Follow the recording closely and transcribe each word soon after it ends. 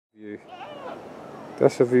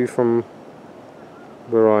That's a view from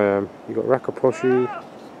where I am. You've got Rakaposhi,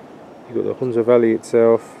 you've got the Hunza Valley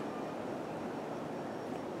itself.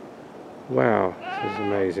 Wow, this is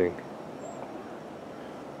amazing.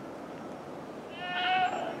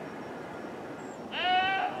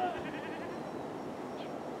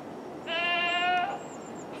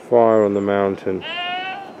 Fire on the mountain.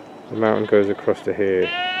 The mountain goes across to here.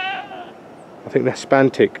 I think that's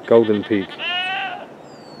Spantik, Golden Peak.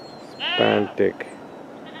 Spantik.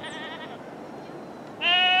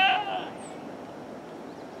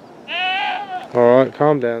 Alright,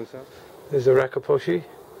 calm down, son. There's the Rakaposhi.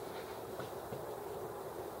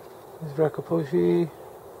 There's Rakaposhi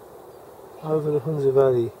over the Hunza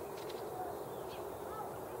Valley.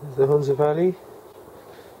 There's the Hunza Valley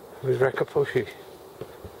with Rakaposhi.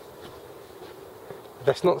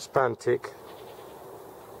 That's not Spantik.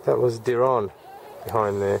 That was Diran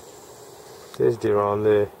behind there. There's Diran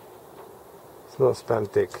there. It's not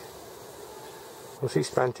Spantik. We'll see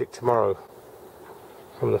Spantik tomorrow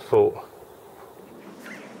from the fort.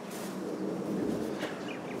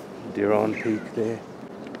 Diran Peak there.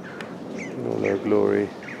 In all their glory.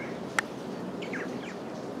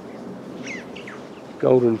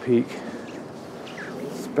 Golden Peak.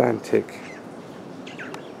 Spantik.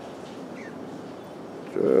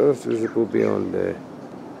 Just visible beyond there.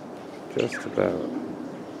 Just about.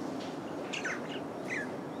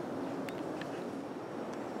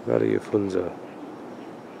 Valley of Hunza.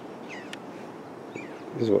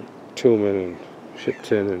 This is what Tillman and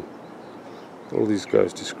Shipton and all these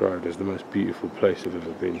guys described as the most beautiful place I've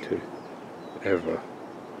ever been to. Ever.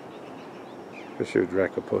 Especially with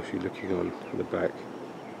Rakaposhi looking on in the back.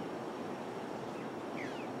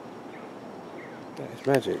 That is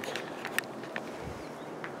magic.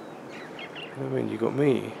 I mean, you got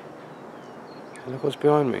me. And look what's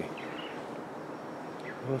behind me.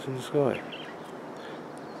 What's in the sky?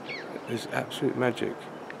 It's absolute magic.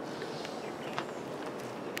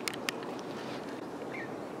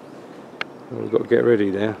 Well, we've got to get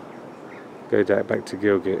ready now. Go back to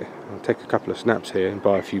Gilgit. I'll take a couple of snaps here and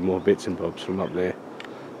buy a few more bits and bobs from up there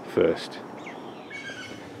first.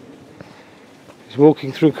 Just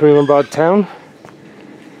walking through Karimabad town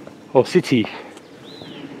or city.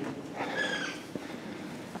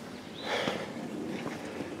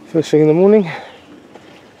 First thing in the morning,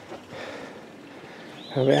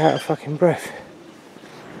 I'm a bit out of fucking breath.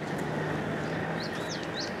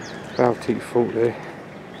 Baltit fort there.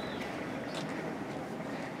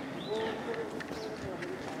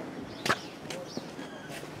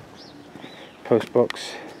 Post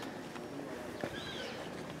box.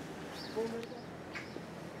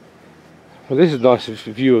 Well, this is a nice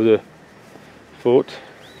view of the fort.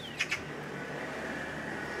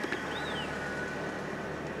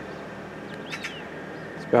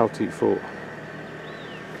 Baltit fort.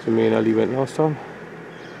 So me and Ali went last time,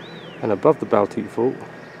 and above the Baltit fort,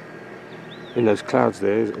 in those clouds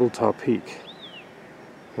there, is Ultar Peak.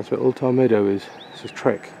 That's where Ultar Meadow is. It's a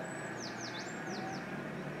trek.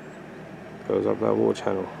 Goes up that water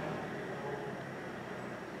channel.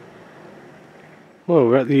 Well,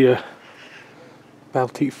 we're at the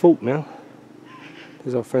Baltit fort now.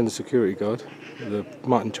 There's our friend the security guard with the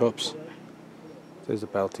mutton chops. There's the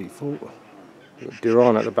Baltit fort. Got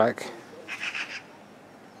Diran at the back.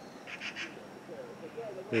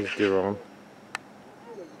 There's Diran.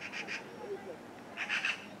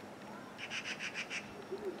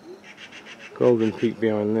 Golden Peak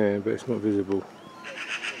behind there, but it's not visible.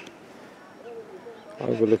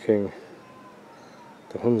 Overlooking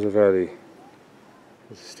the Hunza Valley.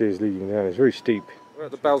 There's the stairs leading down. It's very steep. We're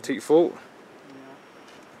at the Baltit fort.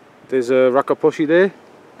 There's a Rakaposhi there.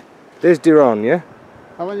 There's Diran, yeah?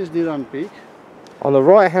 How much is Diran Peak? On the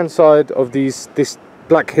right hand side of this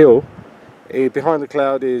black hill, behind the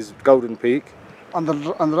cloud is Golden Peak. On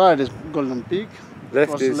the right is Golden Peak.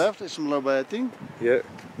 Left is Malubiting. Yeah.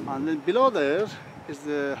 And then below there is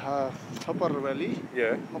the Upper Valley.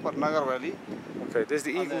 Yeah. Upper Nagar Valley. Okay, there's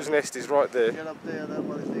the eagle's nest is right there. Get up there,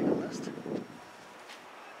 what is the eagle's nest?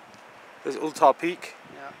 There's Ultar Peak.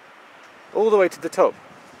 Yeah. All the way to the top.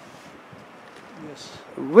 Yes.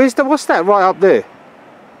 What's that right up there?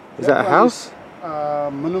 Is that a house?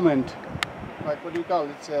 Monument. Like what do you call it?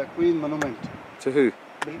 It's a Queen monument. To who?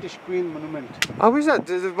 British Queen monument. Oh, is that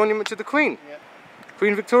the monument to the Queen? Yeah.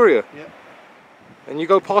 Queen Victoria? Yeah. And you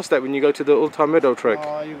go past that when you go to the Ultar Meadow trek?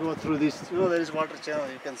 You go through this, you know there is water channel,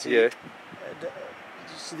 you can see. Yeah.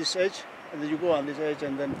 See this edge, and then you go on this edge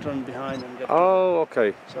and then turn behind and get Oh,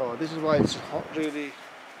 okay. So this is why it's really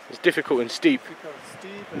It's difficult and steep.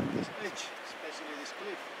 steep, and this edge, especially this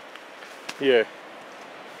cliff. Yeah.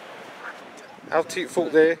 Baltit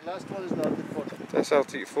Fort there. Last one is the Baltit Fort. That's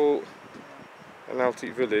Baltit Fort and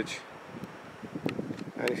Baltit Village.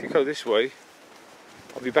 And if you go this way,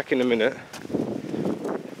 I'll be back in a minute.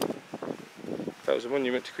 That was a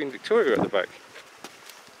monument to Queen Victoria at the back.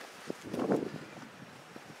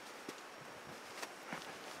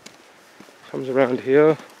 Comes around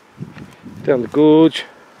here, down the gorge.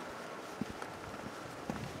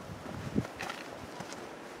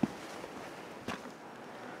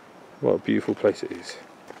 What a beautiful place it is.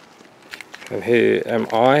 And here am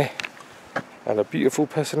I, and a beautiful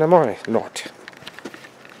person am I not.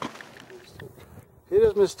 Here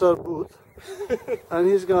is Mr. Booth, and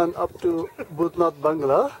he's gone up to Boothnath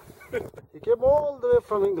Bangla. He came all the way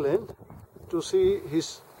from England to see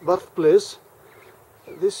his birthplace.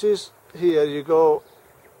 This is here, you go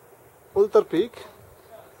Ultar Peak,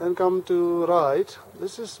 then come to right.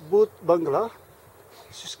 This is Booth Bangla.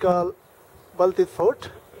 This is called Baltit Fort,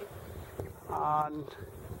 and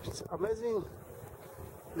it's amazingly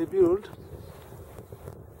built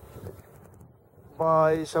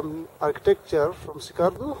by some architecture from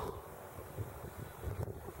Sikardu.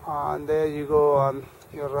 And there you go on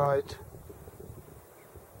your right,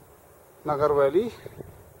 Nagar Valley,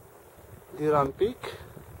 Dhiran Peak,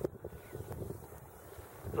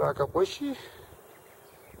 Rakaposhi,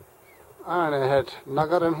 and ahead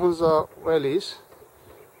Nagar and Hunza valleys.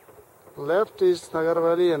 Left is Nagar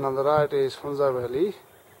Valley and on the right is Hunza Valley.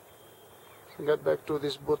 Get back to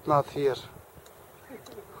this Boothnath here.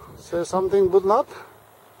 Say something, Boothnath?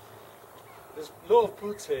 There's a lot of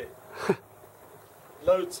booths here.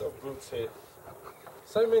 Loads of booths here.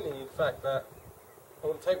 So many, in fact, that I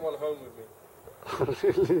want to take one home with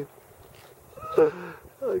me. Really?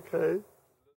 Okay.